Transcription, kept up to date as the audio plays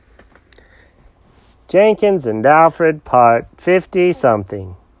Jenkins and Alfred, part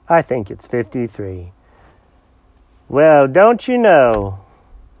 50-something. I think it's 53. Well, don't you know,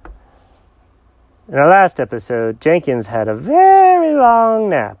 in our last episode, Jenkins had a very long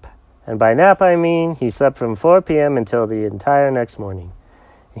nap. And by nap, I mean he slept from 4 p.m. until the entire next morning.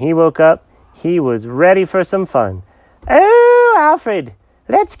 And he woke up, he was ready for some fun. Oh, Alfred,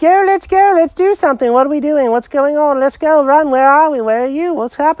 let's go, let's do something. What are we doing? What's going on? Let's go, run. Where are we? Where are you?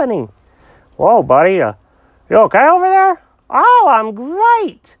 What's happening? Whoa, buddy, you okay over there? Oh, I'm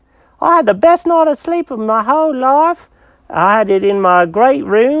great. I had the best night of sleep of my whole life. I had it in my great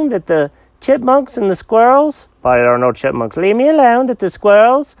room that the chipmunks and the squirrels, but there are no chipmunks, leave me alone, that the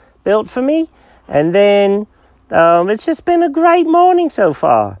squirrels built for me. And then it's just been a great morning so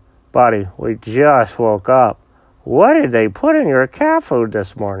far. Buddy, we just woke up. What did they put in your cat food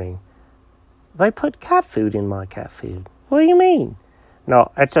this morning? They put cat food in my cat food. What do you mean?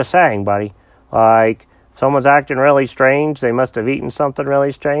 No, it's a saying, buddy. Like, if someone's acting really strange, they must have eaten something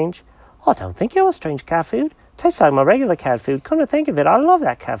really strange. Oh, I don't think it was strange cat food. Tastes like my regular cat food. Come to think of it, I love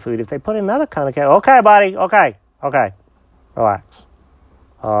that cat food. If they put in another kind of cat... Okay, buddy, okay. Relax.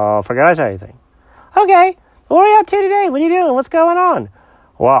 Forget I said anything. Okay, what are you up to today? What are you doing? What's going on?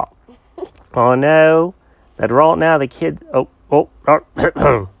 Well, oh no. That right now the kid...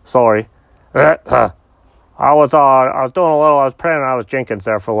 sorry. I was pretending I was Jenkins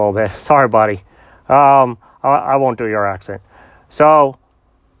there for a little bit. Sorry, buddy. I won't do your accent. So,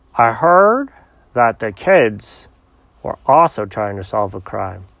 I heard that the kids were also trying to solve a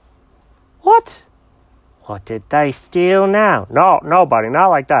crime. What? What did they steal now? No, buddy, not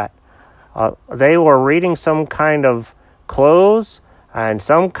like that. They were reading some kind of clues, and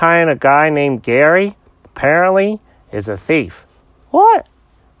some kind of guy named Gary, apparently, is a thief. What?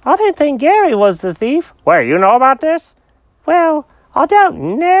 I didn't think Gary was the thief. Wait, you know about this? Well, I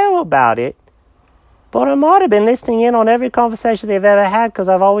don't know about it, but I might have been listening in on every conversation they've ever had because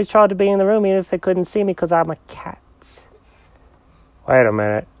I've always tried to be in the room even if they couldn't see me because I'm a cat. Wait a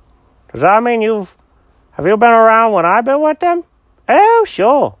minute. Does that mean have you been around when I've been with them? Oh,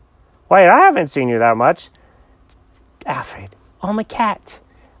 sure. Wait, I haven't seen you that much. Alfred, I'm a cat.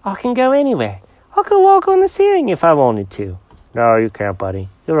 I can go anywhere. I could walk on the ceiling if I wanted to. No, you can't, buddy.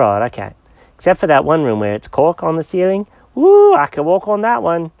 You're right, I can't. Except for that one room where it's cork on the ceiling. Woo, I can walk on that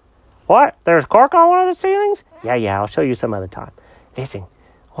one. What? There's cork on one of the ceilings? Yeah, I'll show you some other time. Listen,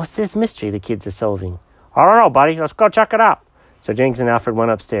 what's this mystery the kids are solving? I don't know, buddy. Let's go check it out. So Jenkins and Alfred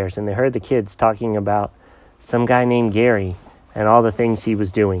went upstairs, and they heard the kids talking about some guy named Gary and all the things he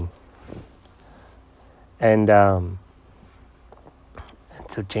was doing. And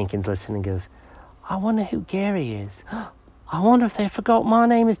so Jenkins listened and goes, I wonder who Gary is. I wonder if they forgot my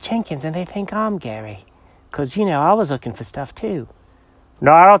name is Jenkins and they think I'm Gary. Because, I was looking for stuff too.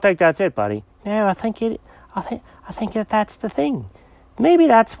 No, I don't think that's it, buddy. No, I think that that's the thing. Maybe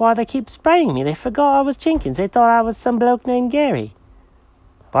that's why they keep spraying me. They forgot I was Jenkins. They thought I was some bloke named Gary.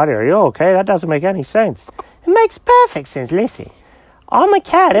 Buddy, are you okay? That doesn't make any sense. It makes perfect sense. Listen, I'm a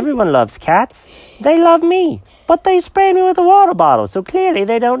cat. Everyone loves cats. They love me. But they sprayed me with a water bottle, so clearly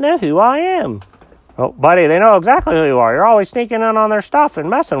they don't know who I am. Oh, buddy, they know exactly who you are. You're always sneaking in on their stuff and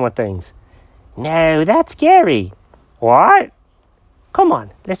messing with things. No, that's Gary. What? Come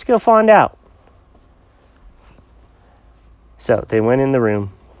on, let's go find out. So they went in the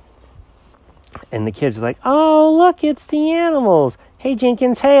room, and the kids were like, oh, look, it's the animals. Hey,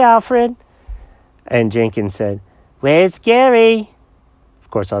 Jenkins. Hey, Alfred. And Jenkins said, where's Gary?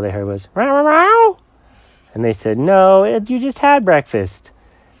 Of course, all they heard was, row, row, row. And they said, no, you just had breakfast.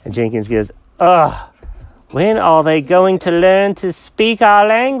 And Jenkins goes, when are they going to learn to speak our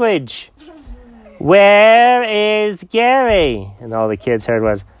language? Where is Gary? And all the kids heard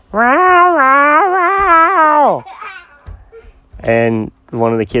was, row, row, row. And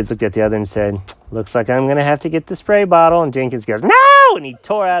one of the kids looked at the other and said, looks like I'm going to have to get the spray bottle. And Jenkins goes, no! And he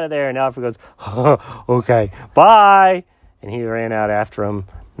tore out of there. And Alfred goes, oh, okay, bye. And he ran out after him.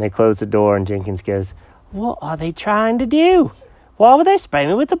 And they closed the door. And Jenkins goes, what are they trying to do? Why would they spray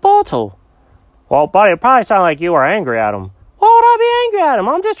me with the bottle? Well, buddy, it probably sounded like you were angry at him. Why would I be angry at him?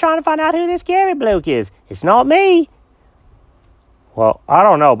 I'm just trying to find out who this Gary bloke is. It's not me. Well, I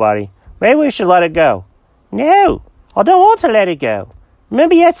don't know, buddy. Maybe we should let it go. No, I don't want to let it go.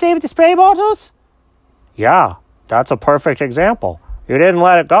 Remember yesterday with the spray bottles? Yeah, that's a perfect example. You didn't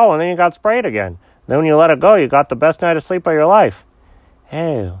let it go, and then you got sprayed again. Then when you let it go, you got the best night of sleep of your life.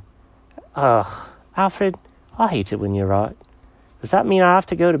 Alfred, I hate it when you're right. Does that mean I have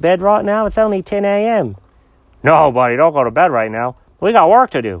to go to bed right now? It's only 10 a.m. No, buddy, don't go to bed right now. We got work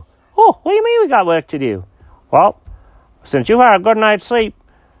to do. Oh, what do you mean we got work to do? Well, since you had a good night's sleep,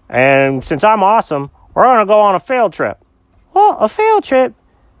 and since I'm awesome, We're going to go on a field trip. Well, a field trip?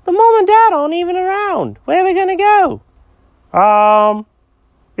 The mom and dad aren't even around. Where are we going to go?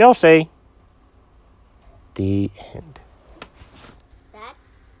 You'll see. The end.